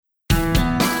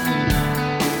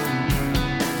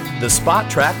The Spot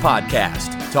Track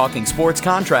Podcast, talking sports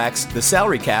contracts, the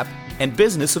salary cap, and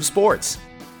business of sports.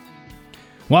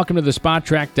 Welcome to the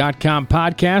SpotTrack.com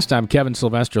podcast. I'm Kevin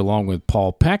Sylvester along with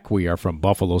Paul Peck. We are from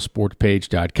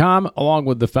BuffaloSportPage.com along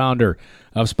with the founder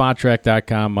of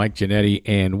SpotTrack.com, Mike Giannetti,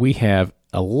 and we have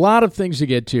a lot of things to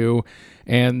get to.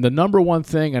 And the number one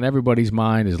thing on everybody's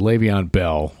mind is Le'Veon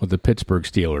Bell with the Pittsburgh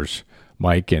Steelers,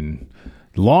 Mike. And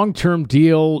long-term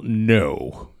deal,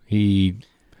 no.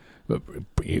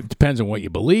 It depends on what you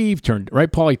believe.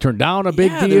 Right, Paul? He turned down a big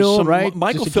deal, right?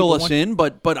 Michael fill us in,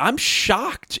 but I'm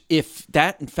shocked if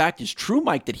that, in fact, is true,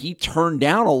 Mike, that he turned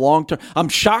down a long-term. I'm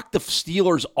shocked the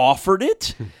Steelers offered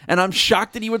it, and I'm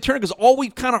shocked that he would turn it, because all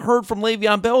we've kind of heard from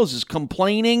Le'Veon Bell is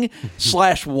complaining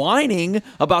 / whining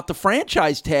about the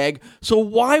franchise tag. So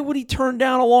why would he turn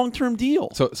down a long-term deal?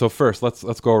 So first,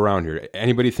 let's go around here.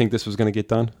 Anybody think this was going to get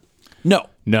done? No.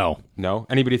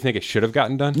 Anybody think it should have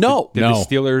gotten done? No. Were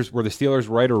the Steelers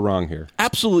right or wrong here?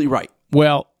 Absolutely right.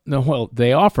 Well,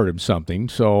 they offered him something,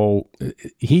 so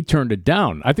he turned it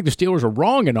down. I think the Steelers are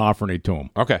wrong in offering it to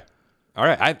him. Okay. All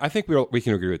right. I think we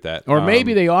can agree with that. Or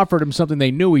maybe they offered him something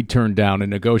they knew he'd turn down in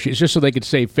negotiations, just so they could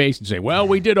save face and say, well,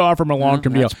 we did offer him a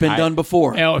long-term deal. It's been done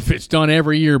before. If it's done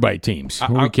every year by teams.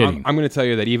 Who are we kidding? I'm going to tell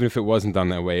you that even if it wasn't done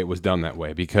that way, it was done that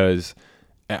way, because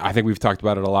I think we've talked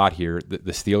about it a lot here.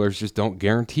 The Steelers just don't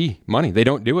guarantee money. They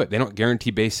don't do it. They don't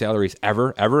guarantee base salaries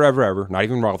ever. Not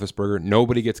even Roethlisberger.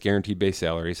 Nobody gets guaranteed base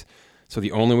salaries. So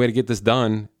the only way to get this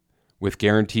done with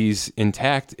guarantees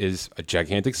intact is a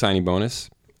gigantic signing bonus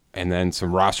and then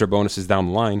some roster bonuses down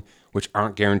the line, which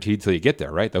aren't guaranteed till you get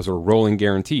there, right? Those are rolling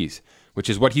guarantees, which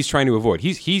is what he's trying to avoid.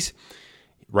 He's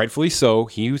rightfully so.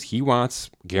 He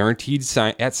wants guaranteed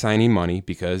at signing money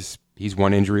because he's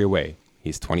one injury away.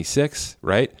 He's 26,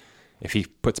 right? If he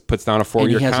puts down a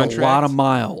 4-year contract, and he has a lot of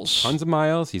miles, tons of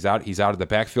miles. He's out of the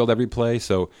backfield every play.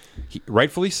 So,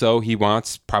 rightfully so, he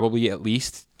wants probably at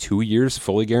least 2 years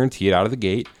fully guaranteed out of the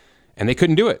gate, and they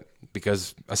couldn't do it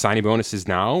because a signing bonus is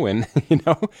now, and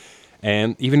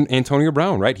and even Antonio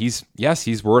Brown, right? He's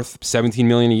worth $17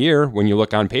 million a year when you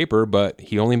look on paper, but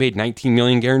he only made $19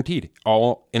 million guaranteed,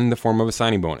 all in the form of a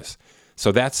signing bonus.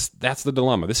 So that's the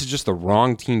dilemma. This is just the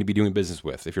wrong team to be doing business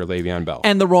with if you're Le'Veon Bell.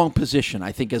 And the wrong position,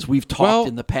 I think, as we've talked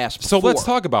in the past before. So let's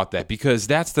talk about that, because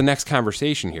that's the next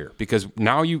conversation here. Because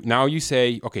now you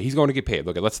say, okay, he's going to get paid.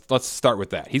 Look, let's start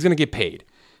with that. He's going to get paid.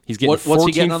 He's getting what's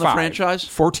he getting on the franchise?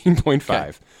 14.5.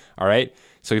 Okay. All right.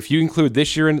 So if you include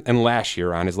this year and last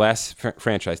year on his last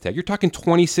franchise tag, you're talking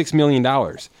 $26 million.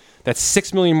 That's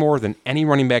 $6 million more than any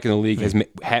running back in the league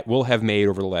will have made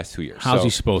over the last 2 years. How's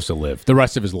he supposed to live the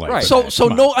rest of his life? Right. So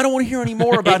no, I don't want to hear any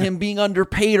more about him being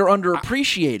underpaid or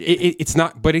underappreciated. It's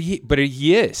not, but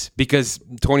he is, because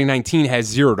 2019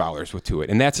 has $0 to it,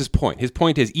 and that's his point. His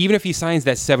point is, even if he signs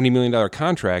that $70 million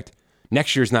contract,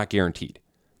 next year's not guaranteed.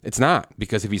 It's not,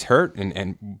 because if he's hurt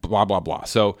and blah blah blah.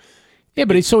 So. Yeah,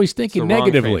 but he's thinking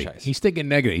negatively. He's thinking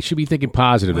negative. He should be thinking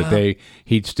positive, that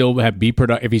he'd still be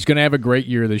productive. If he's going to have a great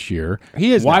year this year,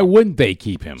 he is. Why wouldn't they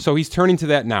keep him? So he's turning to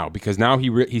that now, because now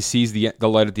he sees the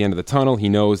light at the end of the tunnel. He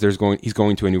knows he's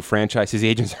going to a new franchise. His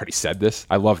agent's already said this.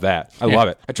 I love that. I love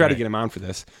it. I try to get him on for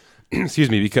this. Excuse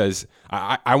me, because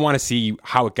I want to see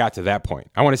how it got to that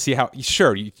point. I want to see how.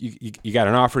 Sure, you got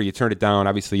an offer, you turned it down.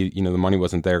 Obviously, the money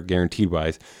wasn't there guaranteed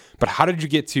wise. But how did you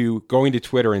get to going to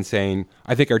Twitter and saying,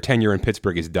 I think our tenure in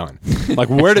Pittsburgh is done? Like,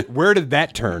 where did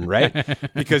that turn, right?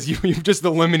 Because you've just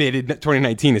eliminated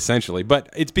 2019, essentially. But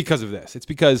it's because of this. It's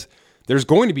because there's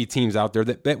going to be teams out there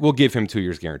that will give him 2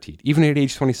 years guaranteed, even at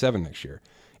age 27 next year.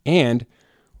 And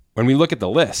when we look at the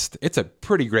list, it's a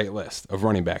pretty great list of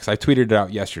running backs. I tweeted it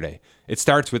out yesterday. It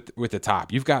starts with the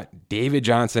top. You've got David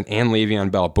Johnson and Le'Veon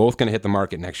Bell both going to hit the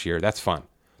market next year. That's fun.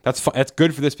 That's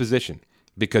good for this position,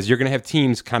 because you're going to have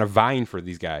teams kind of vying for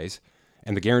these guys,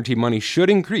 and the guaranteed money should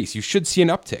increase. You should see an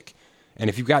uptick. And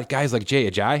if you've got guys like Jay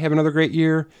Ajayi have another great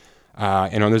year,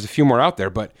 and there's a few more out there,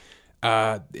 but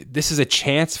this is a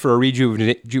chance for a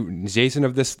rejuvenation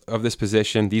of this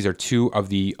position. These are two of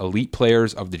the elite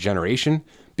players of the generation,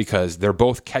 because they're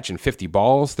both catching 50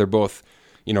 balls. They're both,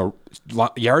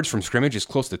 yards from scrimmage is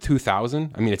close to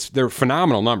 2,000. I mean, they're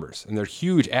phenomenal numbers, and they're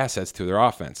huge assets to their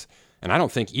offense. And I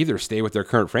don't think either stay with their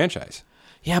current franchise.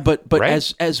 Yeah, but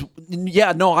right?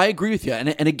 I agree with you.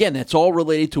 And again, that's all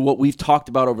related to what we've talked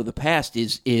about over the past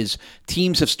is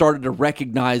teams have started to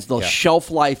recognize the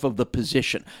shelf life of the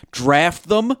position. Draft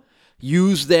them,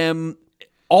 use them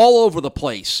all over the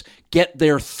place. Get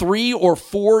their 3 or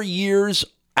 4 years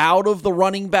out of the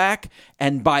running back,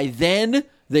 and by then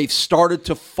they've started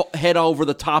to head over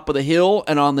the top of the hill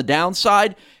and on the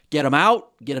downside. get them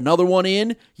out, get another one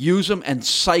in, use them, and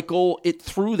cycle it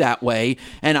through that way.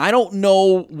 And I don't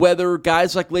know whether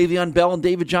guys like Le'Veon Bell and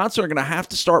David Johnson are going to have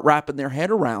to start wrapping their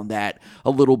head around that a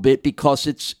little bit, because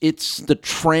it's the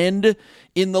trend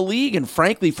in the league. And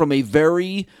frankly, from a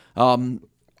very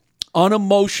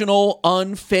unemotional,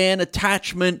 unfan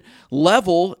attachment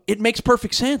level, it makes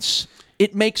perfect sense.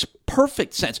 It makes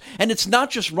perfect sense. And it's not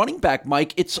just running back,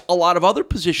 Mike. It's a lot of other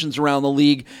positions around the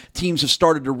league. Teams have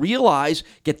started to realize,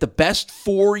 get the best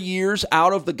 4 years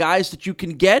out of the guys that you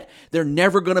can get. They're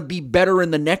never going to be better in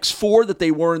the next 4 that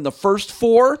they were in the first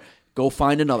 4. Go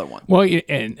find another one. Well,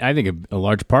 and I think a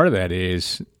large part of that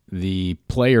is the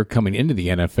player coming into the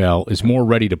NFL is more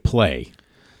ready to play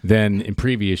than in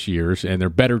previous years, and they're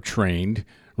better trained.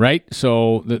 Right?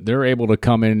 So they're able to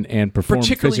come in and perform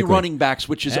particularly physically. Running backs,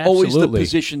 which is Absolutely. always the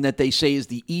position that they say is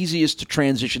the easiest to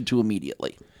transition to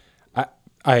immediately.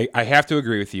 I have to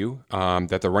agree with you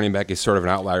that the running back is sort of an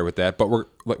outlier with that, but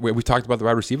we talked about the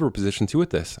wide receiver position too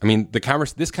with this. I mean,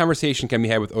 this conversation can be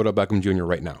had with Odell Beckham Jr.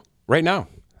 right now. Right now.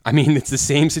 I mean, it's the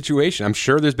same situation. I'm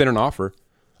sure there's been an offer.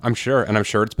 I'm sure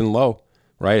it's been low,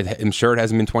 right? I'm sure it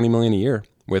hasn't been $20 million a year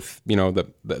with, the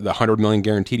 $100 million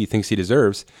guaranteed he thinks he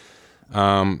deserves.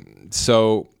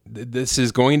 So this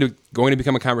is going to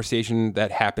become a conversation that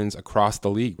happens across the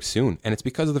league soon, and it's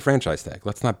because of the franchise tag.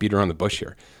 Let's not beat around the bush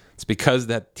here. It's because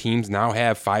that teams now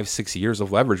have 5-6 years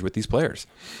of leverage with these players.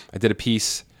 I did a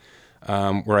piece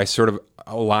where I sort of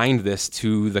aligned this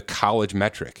to the college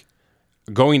metric.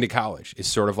 Going to college is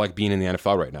sort of like being in the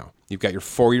NFL right now. You've got your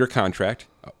 4-year contract,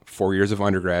 4 years of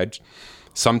undergrad.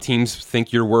 Some teams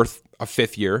think you're worth a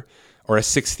 5th year or a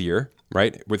 6th year,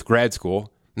 right, with grad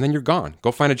school. And then you're gone.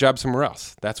 Go find a job somewhere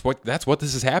else. That's what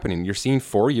this is happening. You're seeing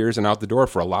 4 years and out the door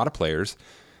for a lot of players.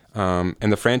 And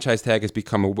the franchise tag has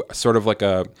become sort of like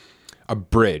a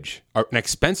bridge, an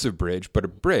expensive bridge, but a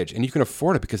bridge. And you can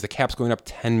afford it because the cap's going up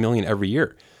 $10 million every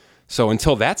year. So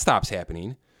until that stops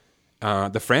happening,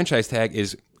 the franchise tag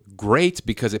is great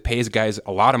because it pays guys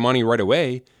a lot of money right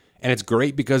away. And it's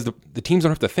great because the teams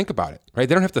don't have to think about it, right?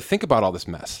 They don't have to think about all this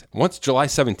mess. Once July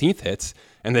 17th hits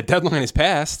and the deadline is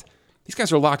passed, these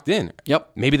guys are locked in.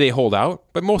 Yep. Maybe they hold out,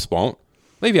 but most won't.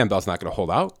 Le'Veon Bell's not going to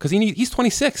hold out because he's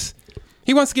 26.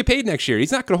 He wants to get paid next year.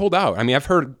 He's not going to hold out. I mean, I've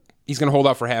heard he's going to hold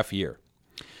out for half a year.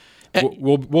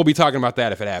 We'll be talking about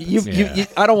that if it happens.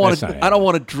 I don't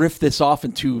want to drift this off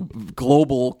into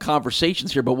global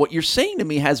conversations here, but what you're saying to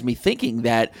me has me thinking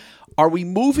that, are we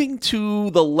moving to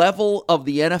the level of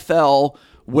the NFL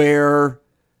where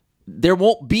there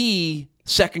won't be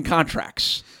second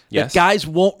contracts? Yes. That guys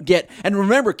won't get, and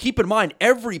remember, keep in mind,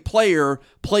 every player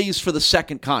plays for the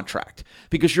second contract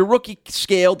because your rookie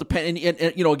scale and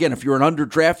again, if you're an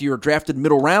underdraft, you're a drafted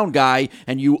middle round guy,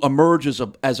 and you emerge as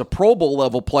a Pro Bowl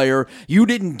level player, you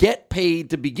didn't get paid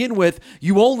to begin with.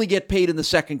 You only get paid in the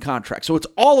second contract. So it's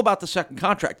all about the second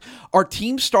contract. Are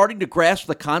teams starting to grasp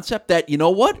the concept that, you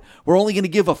know what, we're only going to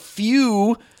give a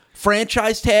few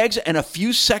franchise tags and a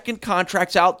few second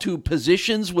contracts out to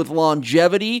positions with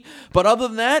longevity. But other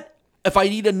than that, if I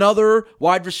need another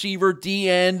wide receiver,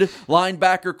 D-end,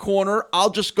 linebacker, corner, I'll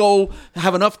just go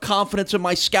have enough confidence in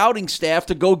my scouting staff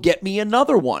to go get me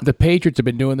another one. The Patriots have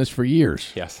been doing this for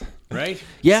years. Yes. Right?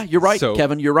 Yeah, you're right, So,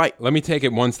 Kevin. You're right. Let me take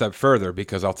it one step further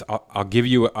because I'll give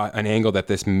you an angle that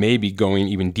this may be going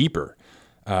even deeper.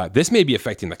 This may be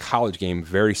affecting the college game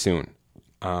very soon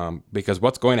because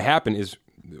what's going to happen is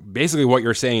basically what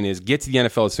you're saying is get to the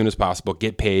NFL as soon as possible,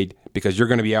 get paid because you're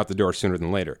going to be out the door sooner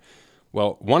than later.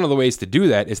 Well, one of the ways to do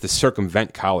that is to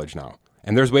circumvent college now.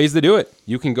 And there's ways to do it.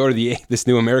 You can go to this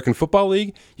new American Football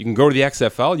League. You can go to the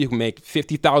XFL. You can make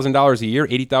 $50,000 a year,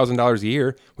 $80,000 a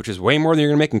year, which is way more than you're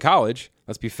going to make in college.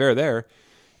 Let's be fair there.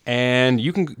 And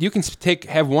you can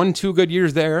have 1-2 good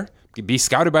years there, be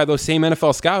scouted by those same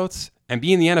NFL scouts, and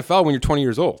be in the NFL when you're 20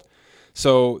 years old.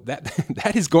 So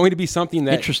that is going to be something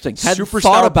that interesting. Hadn't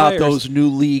thought about those new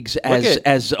leagues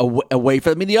as a way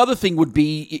for. I mean, the other thing would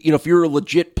be, if you're a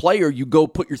legit player, you go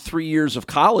put your 3 years of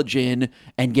college in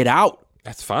and get out.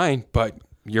 That's fine, but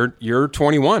you're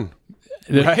 21,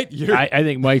 right? I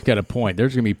think Mike's got a point.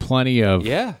 There's going to be plenty of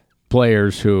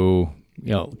players who,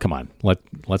 come on,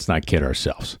 let's not kid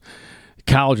ourselves.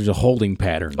 College is a holding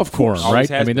pattern for them, right?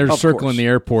 I mean, they're circling the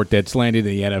airport that's landed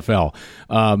in the NFL.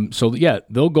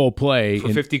 They'll go play for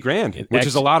 $50,000, which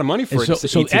is a lot of money for so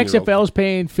XFL is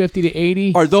paying 50 to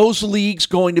 80. Are those leagues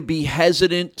going to be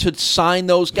hesitant to sign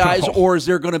those guys, or is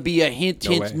there going to be a hint,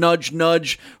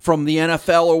 nudge from the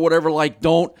NFL or whatever? Like,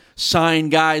 don't sign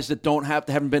guys that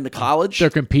haven't been to college. They're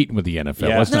competing with the NFL.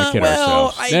 Yeah. Let's not kid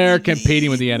ourselves. They're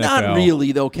competing with the NFL. Not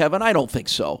really, though, Kevin. I don't think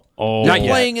so. Oh, they're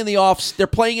playing in the off. They're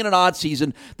playing in an odd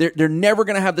season. They're never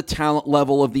going to have the talent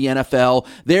level of the NFL.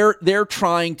 They're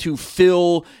trying to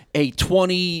fill a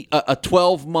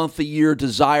 12-month a year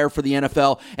desire for the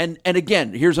NFL. And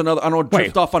again, here's another. I don't want to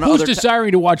drift off on who's other.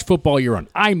 desiring to watch football year round?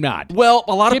 I'm not. Well,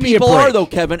 a lot of people are though,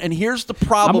 Kevin. And here's the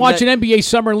problem. I'm watching NBA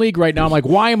Summer League right now. I'm like,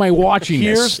 why am I watching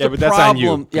Here's this? the but that's on you.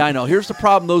 problem. Yeah, I know. Here's the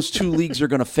problem those two leagues are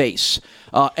going to face.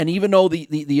 And even though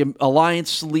the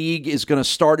Alliance League is going to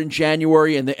start in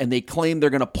January and they claim they're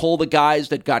going to pull the guys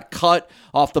that got cut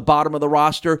off the bottom of the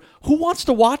roster, who wants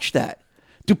to watch that?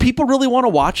 Do people really want to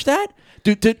watch that?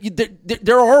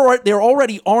 There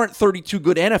already aren't 32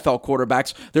 good NFL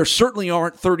quarterbacks. There certainly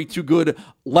aren't 32 good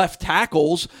left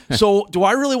tackles. So do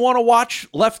I really want to watch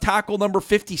left tackle number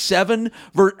 57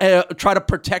 try to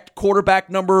protect quarterback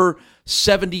number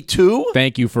 72?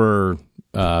 Thank you for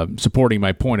supporting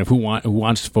my point of who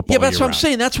wants football. Yeah, but that's what I'm year-round.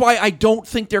 saying. That's why I don't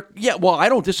think they're. Yeah, well, I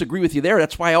don't disagree with you there.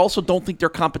 That's why I also don't think they're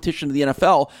competition to the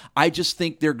NFL. I just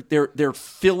think they're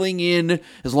filling in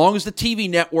as long as the TV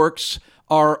networks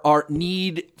are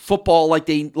need football like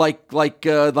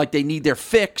they need their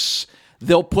fix.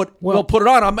 They'll put it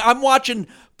on. I'm watching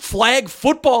flag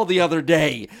football the other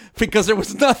day because there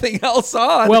was nothing else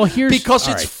on. Well, because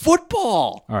it's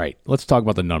football. All right, let's talk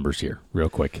about the numbers here real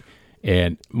quick.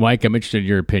 And Mike, I'm interested in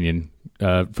your opinion,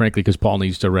 frankly, because Paul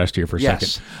needs to rest here for a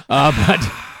second.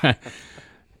 But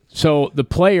so the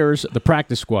players, the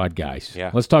practice squad guys.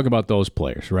 Yeah. Let's talk about those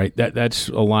players, right? That's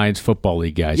Alliance Football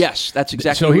League guys. Yes, that's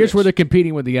exactly. So what here's it where is. they're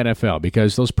competing with the NFL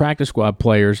because those practice squad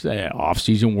players,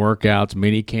 off-season workouts,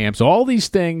 mini camps, all these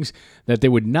things that they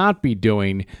would not be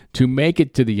doing to make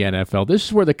it to the NFL. This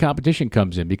is where the competition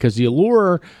comes in because the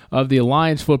allure of the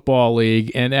Alliance Football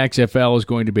League and XFL is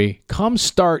going to be come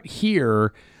start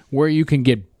here where you can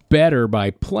get better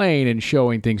by playing and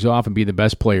showing things off and be the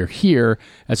best player here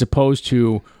as opposed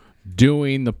to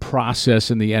doing the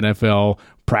process in the NFL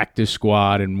practice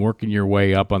squad and working your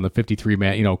way up on the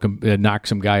 53-man, knock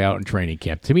some guy out in training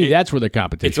camp. To me, that's where the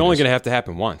competition It's only is. going to have to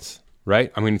happen once,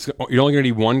 right? I mean, you're only going to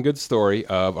need one good story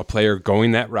of a player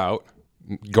going that route,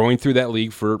 going through that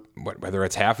league for whether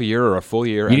it's half a year or a full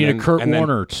year. You need a Kurt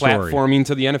Warner story. Platforming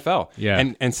to the NFL. Yeah.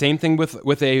 And same thing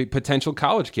with a potential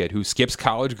college kid who skips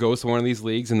college, goes to one of these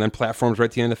leagues, and then platforms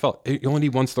right to the NFL. You only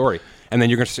need one story. And then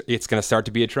it's going to start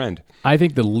to be a trend. I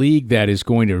think the league that is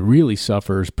going to really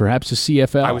suffer is perhaps the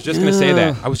CFL. I was just going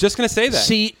to say that.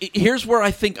 See, here's where I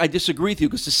think I disagree with you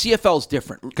because the CFL is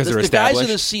different. Because they're the guys in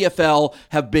established? the CFL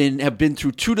have been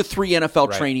through 2 to 3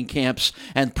 NFL training camps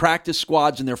and practice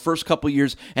squads in their first couple of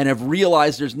years and have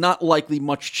realized there's not likely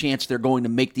much chance they're going to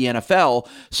make the NFL.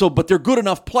 But they're good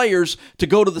enough players to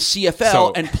go to the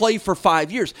CFL and play for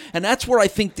 5 years. And that's where I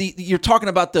think you're talking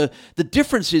about the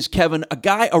difference is, Kevin,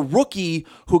 a rookie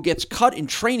who gets cut in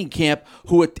training camp,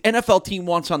 who an NFL team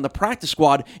wants on the practice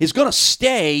squad, is going to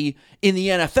stay in the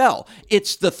NFL.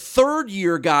 It's the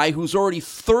third-year guy who's already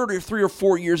 3 or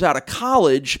 4 years out of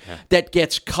college that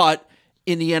gets cut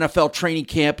in the NFL training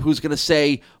camp who's going to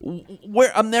say,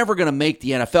 I'm never going to make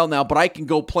the NFL now, but I can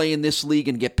go play in this league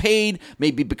and get paid,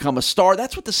 maybe become a star.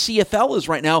 That's what the CFL is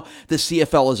right now. The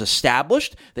CFL is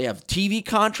established. They have TV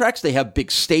contracts. They have big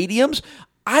stadiums.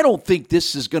 I don't think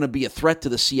this is going to be a threat to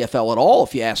the CFL at all,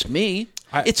 if you ask me.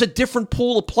 It's a different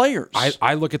pool of players.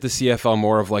 I look at the CFL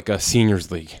more of like a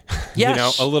seniors league.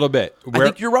 Yes. A little bit. I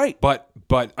think you're right. But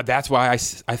that's why I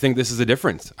think this is a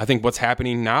difference. I think what's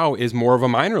happening now is more of a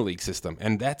minor league system,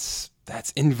 and that's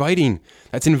inviting.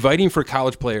 That's inviting for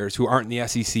college players who aren't in the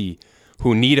SEC,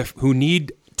 who need a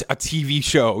TV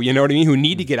show. You know what I mean? Who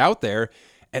need to get out there,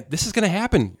 and this is going to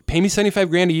happen. Pay me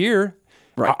 $75,000 a year.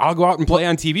 Right. I'll go out and play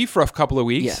on TV for a couple of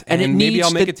weeks, and maybe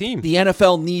I'll make a team. The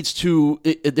NFL needs to.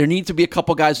 There needs to be a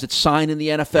couple guys that sign in the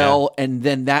NFL, and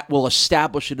then that will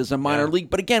establish it as a minor league.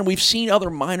 But again, we've seen other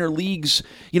minor leagues.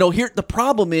 Here the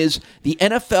problem is the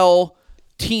NFL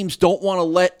teams don't want to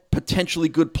let potentially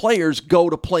good players go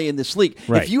to play in this league.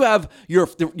 Right. If you have your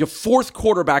fourth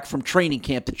quarterback from training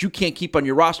camp that you can't keep on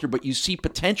your roster, but you see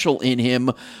potential in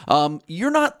him, you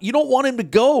don't want him to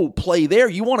go play there.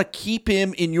 You want to keep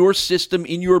him in your system,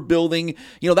 in your building.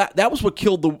 That was what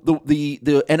killed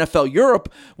the NFL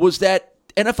Europe, was that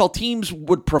NFL teams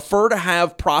would prefer to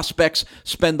have prospects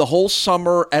spend the whole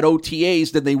summer at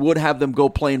OTAs than they would have them go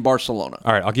play in Barcelona.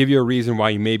 All right, I'll give you a reason why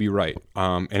you may be right,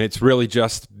 and it's really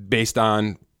just based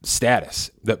on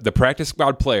status. The practice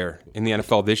squad player in the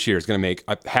NFL this year is going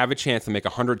to have a chance to make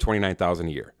 $129,000 a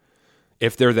year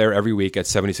if they're there every week at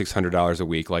 $7,600 a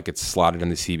week, like it's slotted in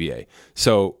the CBA.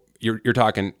 So you're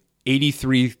talking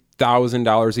 $83,000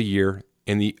 $50,000 a year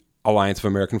in the Alliance of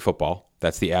American Football.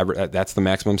 That's the average. That's the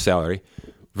maximum salary,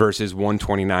 versus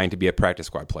 $129 to be a practice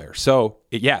squad player. So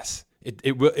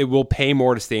it will pay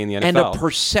more to stay in the NFL. And a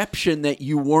perception that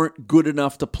you weren't good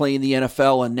enough to play in the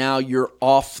NFL, and now you're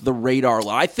off the radar.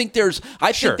 I think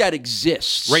that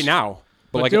exists right now.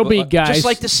 But there'll be guys just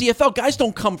like the CFL. Guys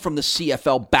don't come from the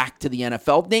CFL back to the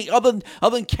NFL.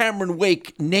 Other than Cameron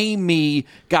Wake, name me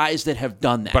guys that have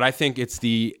done that. But I think it's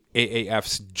the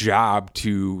AAF's job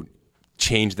to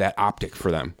change that optic for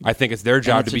them. I think it's their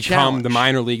job to become the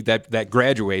minor league that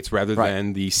graduates rather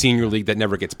than the senior league that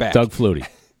never gets back. Doug Flutie.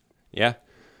 Yeah,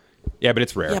 but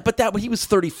it's rare. Yeah, but he was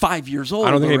 35 years old.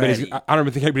 I don't think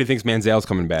anybody thinks Manziel's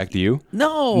coming back. Do you?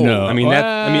 No. I mean,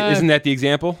 isn't that the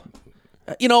example?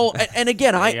 And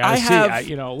again, I have.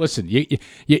 Listen,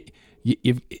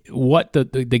 what the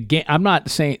game? I'm not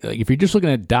saying if you're just looking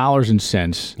at dollars and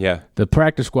cents. Yeah, the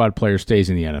practice squad player stays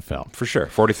in the NFL for sure,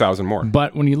 40,000 more.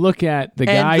 But when you look at the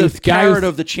carrot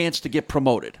of the chance to get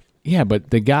promoted. Yeah, but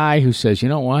the guy who says, you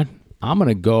know what, I'm going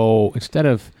to go instead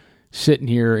of sitting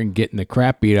here and getting the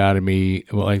crap beat out of me.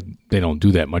 Well, they don't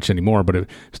do that much anymore. But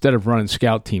instead of running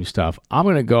scout team stuff, I'm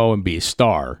going to go and be a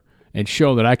star and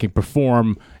show that I can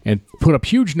perform and put up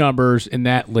huge numbers in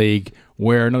that league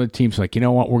where another team's like, you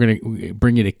know what, we're going to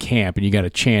bring you to camp and you got a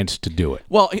chance to do it.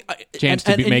 Well,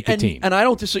 make the team. And I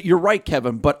don't disagree. You're right,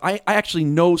 Kevin, but I actually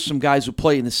know some guys who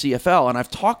play in the CFL, and I've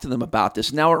talked to them about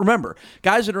this. Now, remember,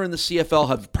 guys that are in the CFL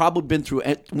have probably been through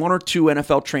one or two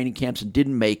NFL training camps and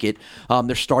didn't make it.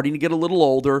 They're starting to get a little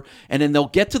older, and then they'll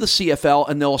get to the CFL,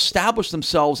 and they'll establish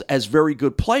themselves as very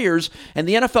good players, and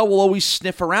the NFL will always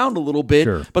sniff around a little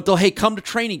bit, but they'll, hey, come to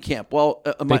training camp. Well,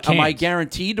 am I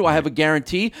guaranteed? Do I have a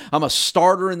guarantee? I'm a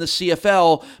starter in the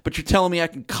CFL, but you're telling me I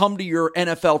can come to your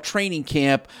NFL training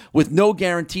camp with no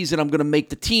guarantees that I'm going to make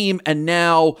the team, and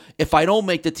now if I don't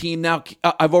make the team, now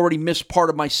I've already missed part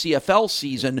of my CFL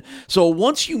season. So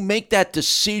once you make that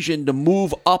decision to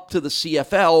move up to the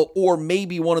CFL or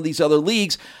maybe one of these other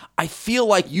leagues, I feel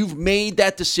like you've made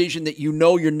that decision that you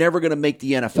know you're never going to make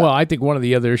the NFL. Well, I think one of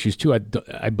the other issues, too,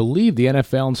 I believe the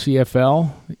NFL and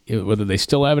CFL, whether they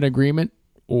still have an agreement,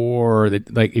 or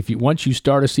that, like, once you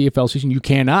start a CFL season, you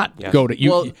cannot go to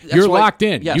you're locked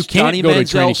in. Yes, you can't Johnny go Manziel to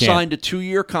training camp. signed a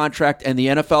 2-year contract, and the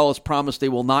NFL has promised they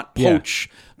will not poach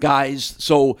guys.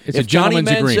 So it's if a Johnny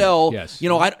Manziel, yes.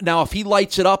 Now if he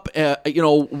lights it up,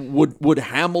 would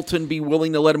Hamilton be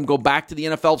willing to let him go back to the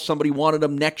NFL if somebody wanted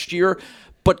him next year?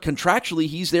 But contractually,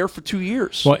 he's there for 2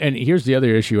 years. Well, and here's the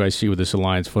other issue I see with this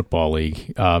Alliance Football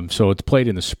League. So it's played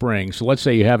in the spring. So let's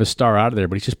say you have a star out of there,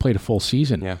 but he's just played a full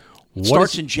season. Yeah. It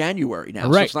starts in January now,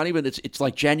 so it's not even. It's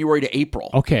like January to April.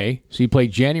 Okay, so you play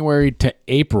January to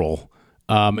April,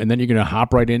 and then you're going to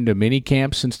hop right into mini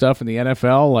camps and stuff in the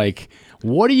NFL. Like,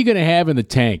 what are you going to have in the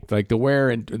tank? Like the wear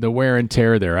and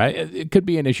tear there. It could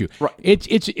be an issue. Right.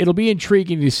 It'll be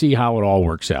intriguing to see how it all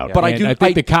works out. Yeah. But I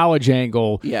think the college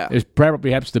angle is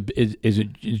perhaps is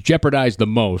jeopardized the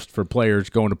most for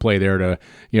players going to play there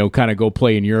to kind of go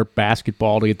play in Europe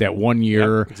basketball to get that 1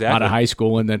 year out of high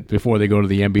school and then before they go to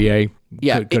the NBA.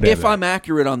 Yeah, if I'm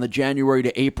accurate on the January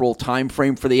to April time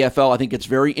frame for the NFL, I think it's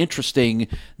very interesting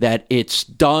that it's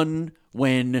done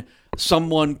when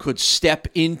someone could step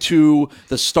into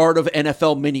the start of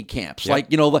NFL mini camps.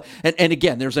 Yep. Like, and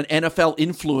again, there's an NFL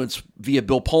influence via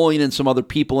Bill Polian and some other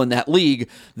people in that league.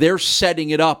 They're setting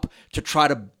it up to try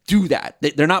to do that.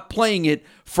 They're not playing it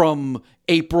from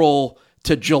April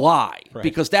to July,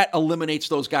 because that eliminates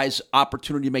those guys'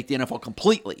 opportunity to make the NFL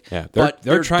completely. Yeah,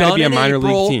 they're trying to be a minor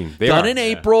league team. In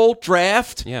April,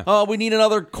 draft. Yeah. Oh, we need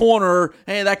another corner.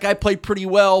 Hey, that guy played pretty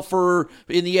well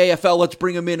in the AFL. Let's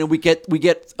bring him in, and we get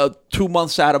 2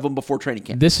 months out of him before training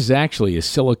camp. This is actually a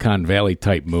Silicon Valley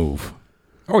type move.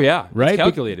 Oh, yeah. Right? It's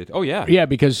calculated. Oh, yeah. Yeah,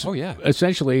 because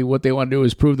essentially what they want to do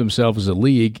is prove themselves as a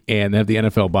league and have the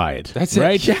NFL buy it. That's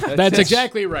right? it. Yeah, that's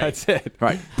exactly right. That's it.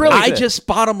 Right. Brilliant.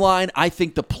 Bottom line, I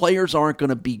think the players aren't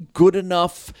going to be good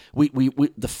enough.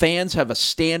 The fans have a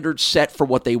standard set for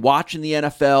what they watch in the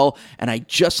NFL, and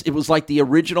it was like the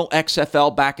original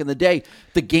XFL back in the day.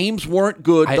 The games weren't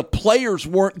good. The players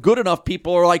weren't good enough.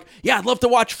 People are like, yeah, I'd love to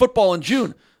watch football in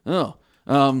June. Oh,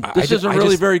 this isn't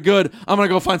really very good. I'm going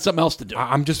to go find something else to do.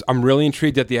 I'm really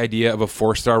intrigued at the idea of a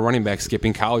 4-star running back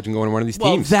skipping college and going to one of these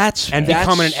teams.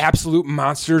 Becoming an absolute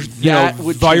monster,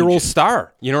 viral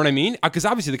star. You know what I mean? Because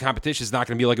obviously the competition is not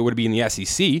going to be like it would be in the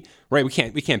SEC, right?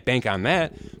 We can't bank on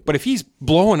that. But if he's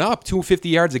blowing up 250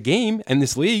 yards a game in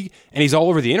this league and he's all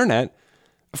over the internet,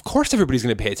 of course everybody's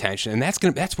going to pay attention, and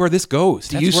that's where this goes.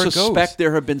 Do you suspect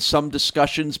there have been some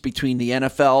discussions between the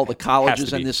NFL, the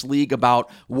colleges, and this league about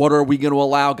what are we going to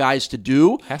allow guys to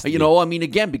do? I mean,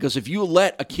 again, because if you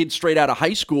let a kid straight out of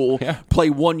high school play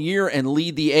 1 year and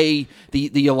lead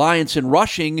the alliance in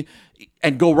rushing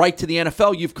and go right to the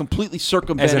NFL, you've completely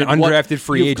circumvented as an undrafted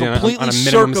free agent on a minimum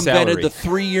circumvented salary. the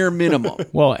 3-year minimum.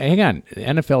 Well, hang on. The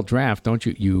NFL draft, don't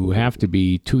you? You have to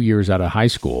be 2 years out of high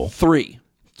school. 3.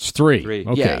 It's 3.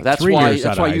 Okay. Yeah, that's 3 why. years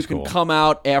That's out why of you high can school. come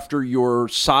out after your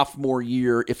sophomore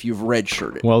year if you've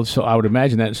redshirted. Well, so I would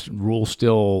imagine that rule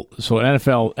still. So an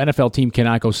NFL team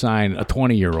cannot go sign a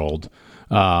 20-year-old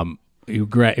who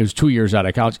was 2 years out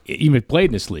of college, even played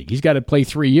in this league. He's got to play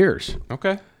 3 years.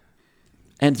 Okay.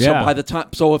 And so by the time,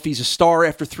 if he's a star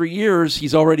after 3 years,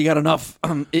 he's already got enough.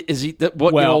 Is an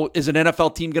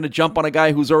NFL team going to jump on a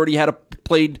guy who's already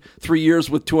played 3 years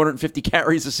with 250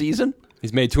 carries a season?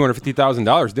 He's made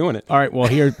 $250,000 doing it. All right. Well,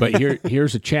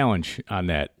 here's a challenge on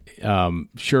that.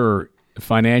 Sure,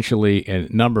 financially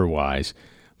and number wise,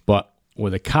 but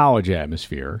with a college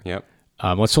atmosphere. Yep.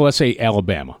 Let's say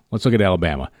Alabama. Let's look at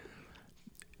Alabama.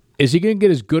 Is he going to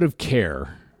get as good of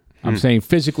care? I'm saying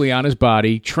physically on his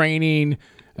body, training,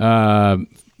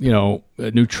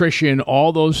 nutrition,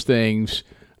 all those things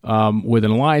with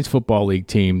an Alliance Football League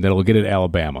team that'll get at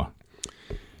Alabama.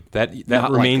 That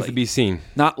remains to be seen.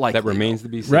 Not likely. That remains to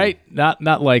be seen. Right?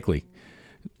 Not likely.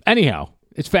 Anyhow,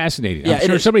 it's fascinating. Yeah, I'm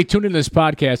sure somebody tuned into this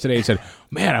podcast today and said,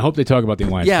 "Man, I hope they talk about the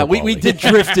Alliance." Yeah, Football we League." did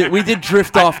drift it. We did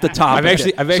drift off the topic.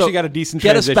 I've actually got a decent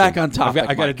transition. Get us back on topic.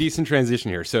 I got a decent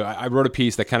transition here. So I wrote a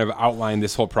piece that kind of outlined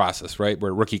this whole process, right,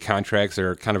 where rookie contracts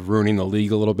are kind of ruining the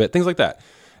league a little bit, things like that.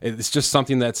 It's just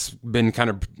something that's been kind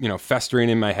of festering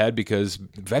in my head because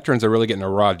veterans are really getting a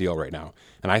raw deal right now.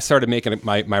 And I started making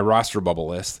my roster bubble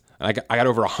list, and I got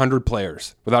over 100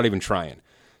 players without even trying.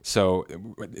 So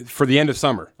for the end of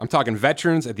summer, I'm talking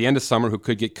veterans at the end of summer who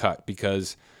could get cut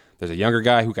because there's a younger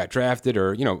guy who got drafted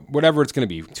or, whatever it's going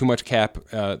to be, too much cap.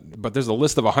 But there's a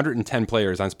list of 110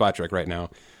 players on SpotTrack right now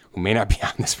who may not be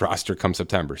on this roster come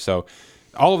September. So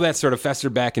all of that sort of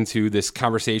festered back into this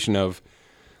conversation of,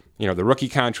 the rookie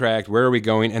contract, where are we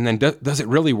going? And then does it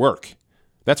really work?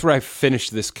 That's where I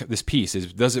finished this piece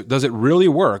is does it really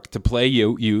work to play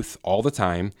youth all the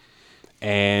time?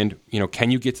 And, can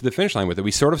you get to the finish line with it?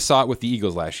 We sort of saw it with the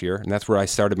Eagles last year, and that's where I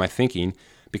started my thinking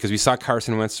because we saw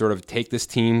Carson Wentz sort of take this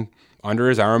team under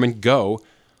his arm and go,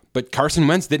 but Carson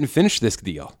Wentz didn't finish this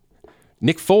deal.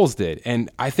 Nick Foles did, and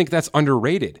I think that's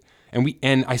underrated.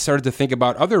 And I started to think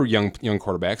about other young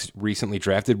quarterbacks recently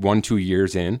drafted 1-2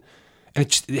 years in, and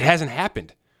it hasn't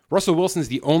happened. Russell Wilson is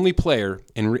the only player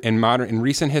in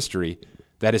recent history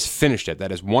that has finished it, that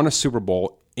has won a Super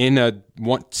Bowl in a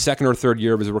second or third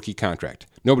year of his rookie contract.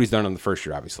 Nobody's done it in the first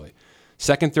year, obviously.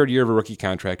 Second, third year of a rookie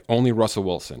contract, only Russell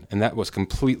Wilson. And that was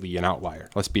completely an outlier.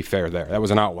 Let's be fair there. That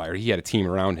was an outlier. He had a team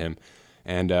around him.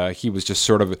 And he was just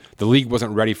sort of, the league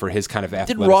wasn't ready for his kind of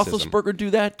athleticism. Did Roethlisberger do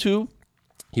that too?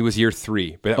 He was year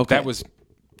 3. But that was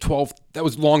 12, that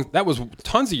was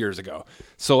tons of years ago.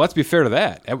 So let's be fair to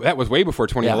that. That was way before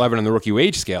 2011 on the rookie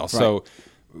wage scale. Right. So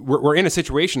we're in a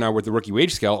situation now where the rookie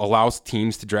wage scale allows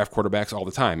teams to draft quarterbacks all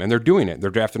the time, and they're doing it. They're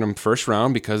drafting them first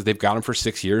round because they've got them for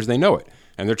 6 years. They know it,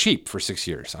 and they're cheap for 6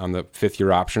 years on the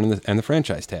 5th-year option and the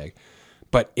franchise tag.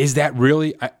 But is that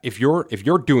really if you're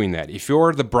doing that? If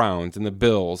you're the Browns and the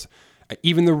Bills,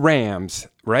 even the Rams,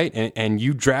 right, and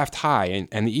you draft high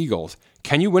and the Eagles,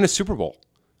 can you win a Super Bowl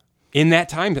in that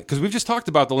time? Because we've just talked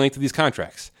about the length of these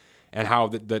contracts. And how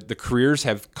the careers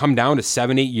have come down to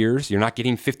 7-8 years. You're not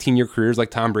getting 15-year careers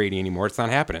like Tom Brady anymore. It's not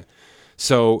happening.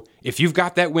 So if you've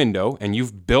got that window and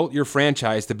you've built your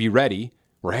franchise to be ready,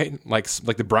 right? Like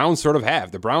the Browns sort of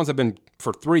have. The Browns have been,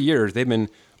 for 3 years, they've been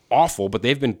awful, but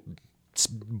they've been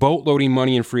boat-loading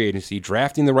money in free agency,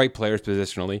 drafting the right players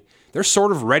positionally. They're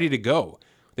sort of ready to go.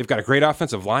 They've got a great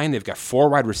offensive line. They've got 4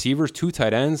 wide receivers, 2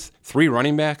 tight ends, 3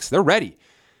 running backs. They're ready.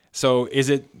 So is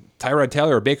it Tyrod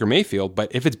Taylor or Baker Mayfield?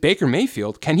 But if it's Baker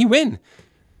Mayfield, can he win?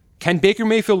 Can Baker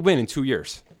Mayfield win in 2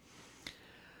 years?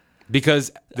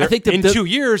 Because I think in 2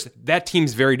 years, that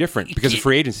team's very different because of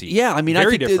free agency. Yeah, I mean, I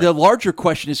think the larger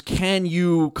question is, can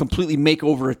you completely make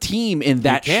over a team in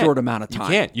that short amount of time?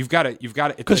 You can't. You've got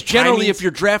to. Because generally, if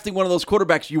you're drafting one of those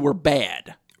quarterbacks, you were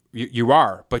bad. You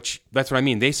are, but that's what I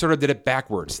mean. They sort of did it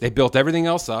backwards. They built everything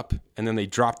else up, and then they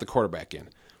dropped the quarterback in.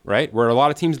 Right, where a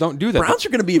lot of teams don't do that. Browns are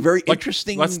going to be a very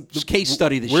interesting case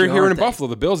study this year. We're here in Buffalo.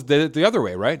 The Bills did it the other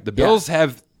way, right? The Bills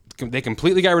they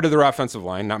completely got rid of their offensive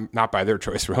line, not by their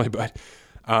choice really, but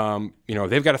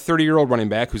they've got a 30-year-old running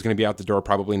back who's going to be out the door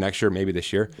probably next year, maybe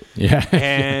this year. Yeah,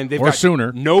 and they've or got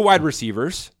sooner. No wide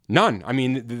receivers, None. I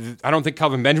mean, I don't think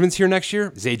Kelvin Benjamin's here next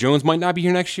year. Zay Jones might not be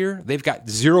here next year. They've got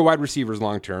 0 wide receivers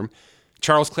long term.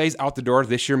 Charles Clay's out the door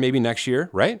this year, maybe next year,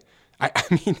 right? I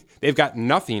mean, they've got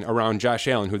nothing around Josh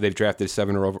Allen, who they've drafted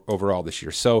 7 overall this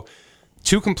year. So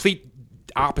 2 complete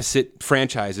opposite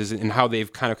franchises in how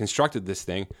they've kind of constructed this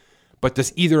thing. But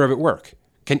does either of it work?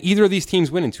 Can either of these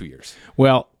teams win in 2 years?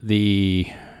 Well,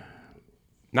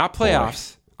 not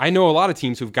playoffs. I know a lot of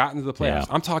teams who've gotten to the playoffs.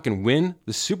 Yeah. I'm talking win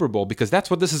the Super Bowl because that's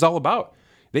what this is all about.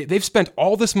 They've spent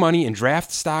all this money in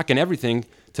draft stock and everything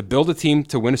to build a team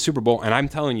to win a Super Bowl. And I'm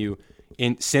telling you,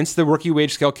 since the rookie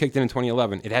wage scale kicked in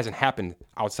 2011, it hasn't happened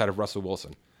outside of Russell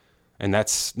Wilson. And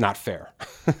that's not fair.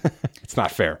 It's not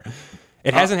fair.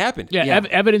 It hasn't happened. Yeah.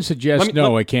 Evidence suggests it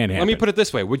can't happen. Let me put it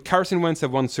this way. Would Carson Wentz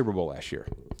have won the Super Bowl last year?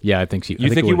 Yeah, I think so.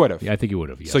 You think he would have? Yeah, I think he would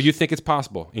have, yes. So you think it's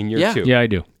possible in year 2? Yeah, I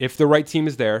do. If the right team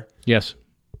is there. Yes.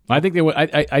 I think they would.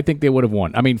 I think they would have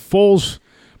won. I mean, Foles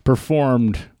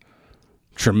performed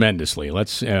tremendously.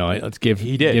 Let's give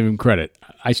him credit.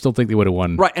 I still think they would have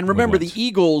won. Right, and remember, the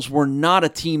Eagles were not a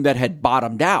team that had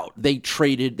bottomed out. They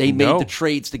traded. They made the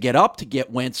trades to get up to get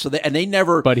Wentz. So they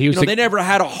never. But they never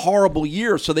had a horrible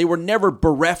year. So they were never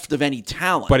bereft of any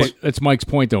talent. But it's Mike's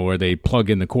point though, where they plug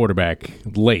in the quarterback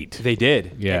late. They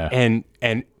did. Yeah, and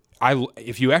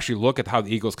if you actually look at how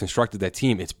the Eagles constructed that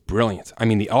team, it's brilliant. I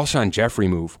mean, the Alshon Jeffrey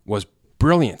move was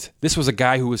brilliant. This was a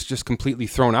guy who was just completely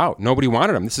thrown out. Nobody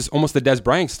wanted him. This is almost the Des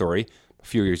Bryant story, a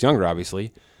few years younger,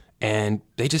 obviously. And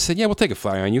they just said, yeah, we'll take a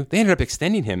flyer on you. They ended up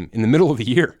extending him in the middle of the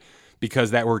year because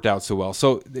that worked out so well.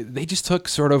 So they just took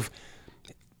threw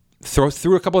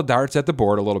a couple of darts at the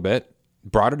board a little bit,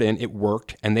 brought it in, it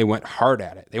worked, and they went hard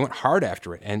at it. They went hard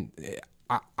after it. And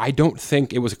I don't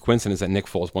think it was a coincidence that Nick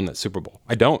Foles won that Super Bowl.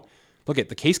 I don't. Look at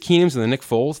the Case Keenums and the Nick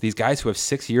Foles, these guys who have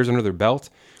 6 years under their belt,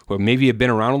 who maybe have been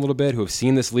around a little bit, who have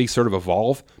seen this league sort of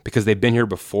evolve because they've been here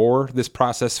before this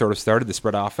process sort of started, the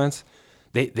spread offense.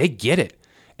 They get it.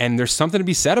 And there's something to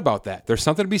be said about that. There's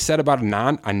something to be said about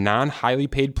a non-highly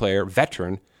paid player,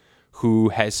 veteran, who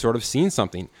has sort of seen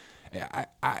something.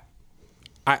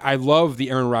 I love the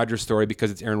Aaron Rodgers story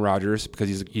because it's Aaron Rodgers,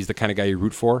 because he's the kind of guy you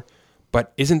root for.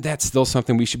 But isn't that still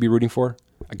something we should be rooting for?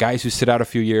 Guys who sit out a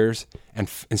few years and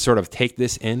sort of take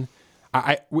this in.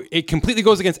 It completely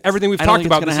goes against everything we've talked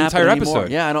about this entire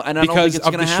episode. Yeah, I don't think because it's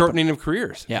of going to the happen. shortening of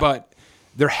careers. Yeah. But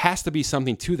there has to be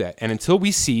something to that. And until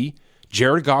we see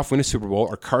Jared Goff win a Super Bowl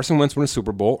or Carson Wentz win a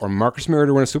Super Bowl or Marcus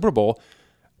Mariota win a Super Bowl,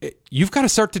 you've got to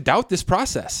start to doubt this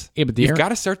process. Yeah, but you've got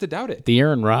to start to doubt it. The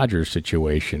Aaron Rodgers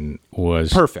situation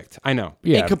was perfect. I know.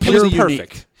 Yeah, completely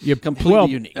perfect.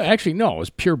 Completely unique. Actually, no, it was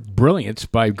pure brilliance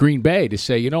by Green Bay to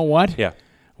say, you know what? Yeah.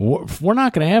 We're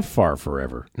not going to have Favre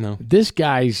forever. No. This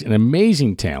guy's an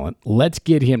amazing talent. Let's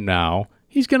get him now.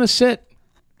 He's going to sit.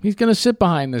 He's going to sit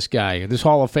behind this guy, this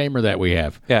Hall of Famer that we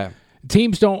have. Yeah.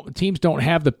 Teams don't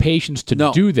have the patience to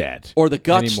do that, or the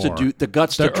guts anymore.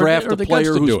 to draft a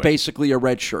player who's basically a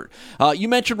red shirt. You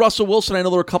mentioned Russell Wilson. I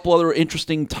know there are a couple other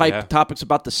interesting topics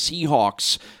about the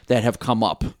Seahawks that have come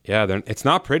up. Yeah, it's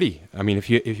not pretty. I mean, if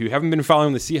you haven't been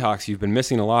following the Seahawks, you've been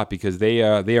missing a lot because they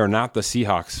are not the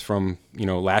Seahawks from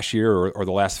last year or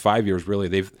the last 5 years. Really,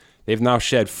 they've now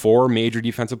shed 4 major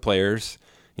defensive players.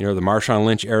 The Marshawn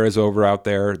Lynch era is over out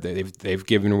there. They've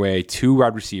given away 2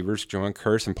 wide receivers, Joan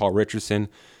Kearse and Paul Richardson.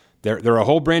 They're a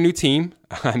whole brand new team.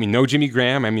 I mean, no Jimmy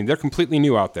Graham. I mean, they're completely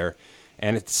new out there.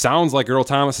 And it sounds like Earl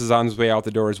Thomas is on his way out the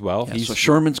door as well. Yeah, so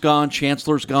Sherman's gone,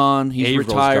 Chancellor's gone, he's Avrill's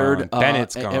retired. Gone.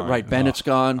 Bennett's gone. Right, Bennett's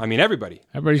gone. I mean, everybody's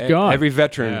gone. Every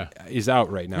veteran is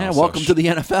out right now. Yeah, welcome to the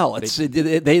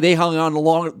NFL. They hung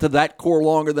on to that core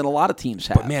longer than a lot of teams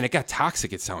have. But man, it got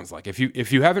toxic. It sounds like if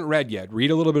you haven't read yet, read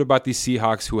a little bit about these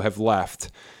Seahawks who have left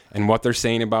and what they're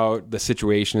saying about the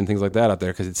situation and things like that out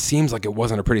there, because it seems like it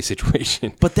wasn't a pretty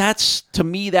situation. But that's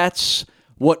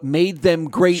what made them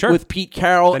great with Pete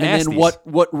Carroll, and then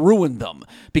what ruined them.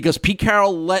 Because Pete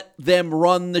Carroll let them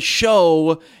run the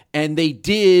show, and they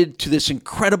did to this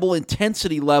incredible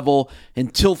intensity level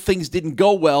until things didn't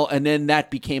go well, and then that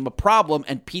became a problem,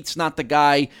 and Pete's not the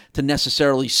guy to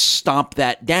necessarily stomp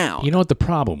that down. You know what the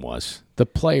problem was? The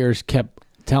players kept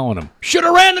telling him, should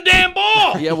have ran the damn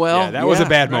ball. Yeah, well, that was a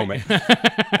bad moment.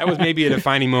 That was maybe a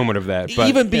defining moment of that. But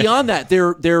even beyond that,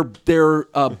 their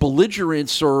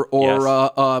belligerence or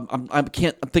I'm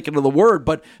thinking of the word,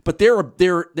 but their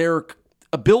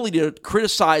ability to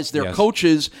criticize their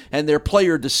coaches and their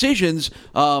player decisions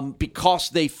because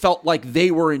they felt like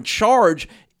they were in charge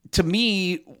to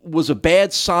me, was a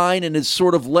bad sign and has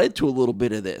sort of led to a little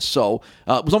bit of this. So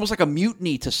it was almost like a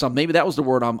mutiny to some. Maybe that was the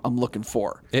word I'm looking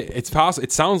for. It's possible.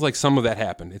 It sounds like some of that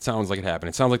happened. It sounds like it happened.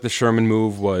 It sounds like the Sherman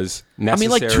move was necessary.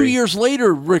 I mean, like 2 years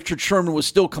later, Richard Sherman was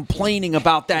still complaining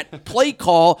about that play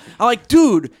call. I'm like,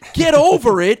 dude, get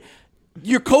over it.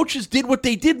 Your coaches did what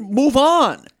they did. Move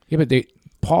on. Yeah, but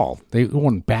they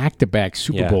won back-to-back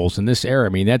Super Bowls in this era. I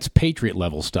mean, that's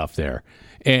Patriot-level stuff there.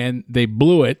 And they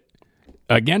blew it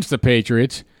against the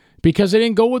Patriots because they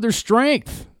didn't go with their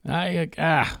strength.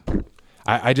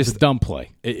 I just dumb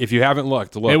play. If you haven't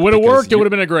looked, look. It would have worked. It would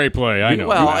have been a great play. I know.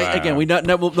 Well, again,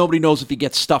 nobody knows if he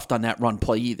gets stuffed on that run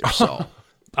play either. So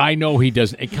I know he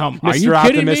doesn't. Are you Mr.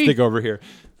 kidding me? Optimistic over here.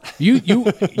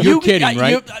 You're kidding,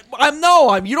 right?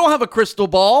 You don't have a crystal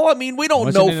ball. I mean, we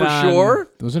don't know for sure.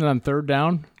 Wasn't it on third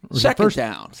down? Second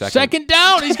down. Second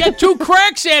down. He's got 2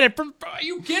 cracks at it. Are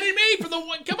you kidding me? For the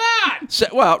one, come on.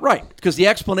 Well, right, because the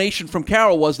explanation from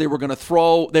Carroll was they were going to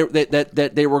throw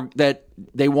that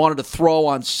they wanted to throw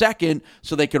on second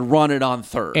so they could run it on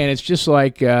third. And it's just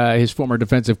like his former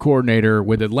defensive coordinator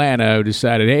with Atlanta who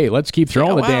decided, hey, let's keep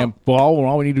throwing the damn ball.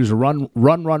 All we need to do is a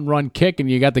run, kick,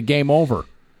 and you got the game over.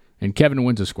 And Kevin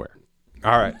wins a square.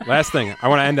 All right, last thing. I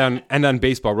want to end on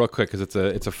baseball real quick because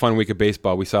it's a fun week of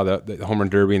baseball. We saw the home run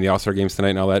derby and the All-Star games tonight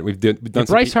and all that. We've done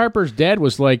Bryce Harper's dad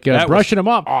was like brushing him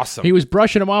up. Awesome. He was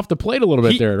brushing him off the plate a little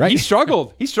bit there, right? He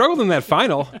struggled. He struggled in that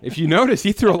final. If you notice,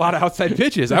 he threw a lot of outside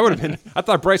pitches. I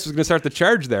thought Bryce was going to start the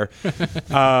charge there.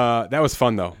 That was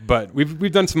fun though. But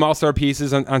we've done some All-Star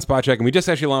pieces on Spot Check, and we just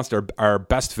actually launched our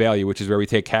best value, which is where we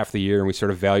take half the year and we sort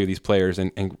of value these players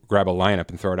and grab a lineup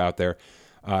and throw it out there.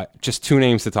 Just 2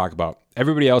 names to talk about.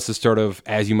 Everybody else is sort of,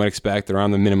 as you might expect, they're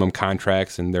on the minimum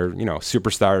contracts and they're,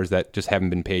 superstars that just haven't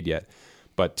been paid yet.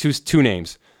 But two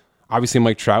names. Obviously,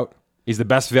 Mike Trout. He's the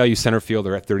best value center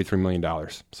fielder at $33 million.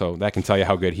 So that can tell you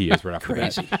how good he is right off the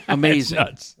bat. Amazing.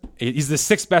 He's the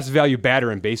 6th best value batter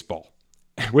in baseball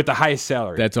with the highest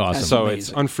salary. That's awesome. So it's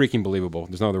unfreaking believable.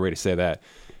 There's no other way to say that.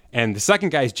 And the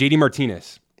second guy is JD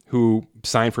Martinez, who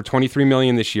signed for $23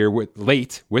 million this year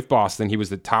with Boston. He was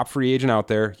the top free agent out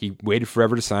there. He waited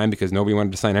forever to sign because nobody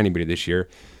wanted to sign anybody this year.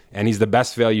 And he's the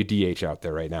best value DH out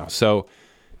there right now. So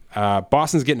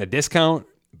Boston's getting a discount.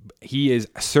 He is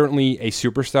certainly a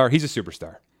superstar. He's a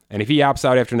superstar. And if he opts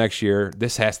out after next year,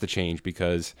 this has to change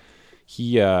because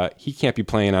he can't be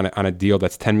playing on a deal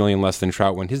that's $10 million less than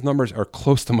Trout when his numbers are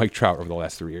close to Mike Trout over the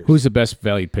last 3 years. Who's the best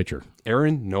valued pitcher?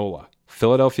 Aaron Nola,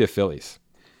 Philadelphia Phillies,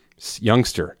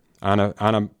 youngster. On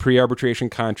a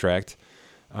pre-arbitration contract.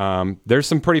 There's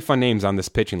some pretty fun names on this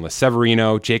pitching list.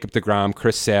 Severino, Jacob deGrom,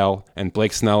 Chris Sale, and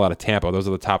Blake Snell out of Tampa. Those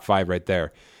are the top 5 right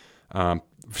there.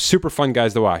 Super fun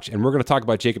guys to watch. And we're going to talk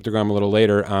about Jacob deGrom a little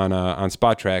later on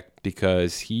Spot Track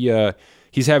because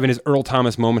he's having his Earl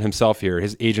Thomas moment himself here.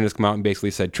 His agent has come out and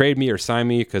basically said, trade me or sign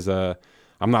me because I'm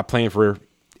not playing for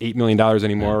 $8 million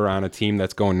anymore on a team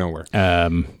that's going nowhere.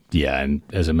 Yeah, and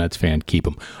as a Mets fan, keep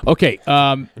them. Okay,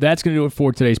 that's going to do it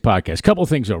for today's podcast. Couple of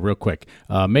things, though, real quick.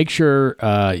 Make sure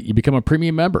you become a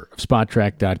premium member of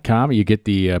SpotTrack.com. You get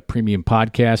the premium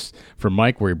podcast from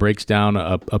Mike where he breaks down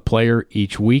a player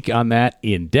each week on that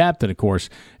in depth, and, of course,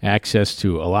 access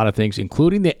to a lot of things,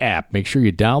 including the app. Make sure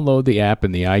you download the app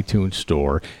in the iTunes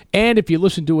store. And if you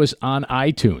listen to us on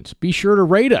iTunes, be sure to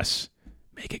rate us.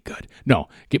 Make it good. No,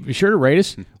 be sure to rate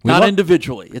us. Not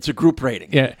individually. It's a group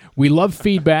rating. Yeah, we love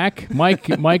feedback.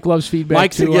 Mike loves feedback.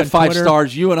 Mike's too, to get 5 Twitter.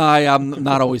 stars. You and I'm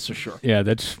not always so sure. Yeah,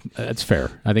 that's fair.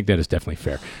 I think that is definitely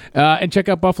fair. And check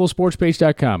out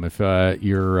BuffaloSportsPage.com if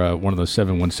you're one of those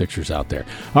 716ers out there.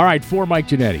 All right, for Mike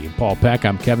Giannetti and Paul Peck,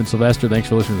 I'm Kevin Sylvester. Thanks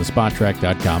for listening to the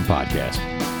SpotTrack.com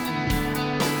podcast.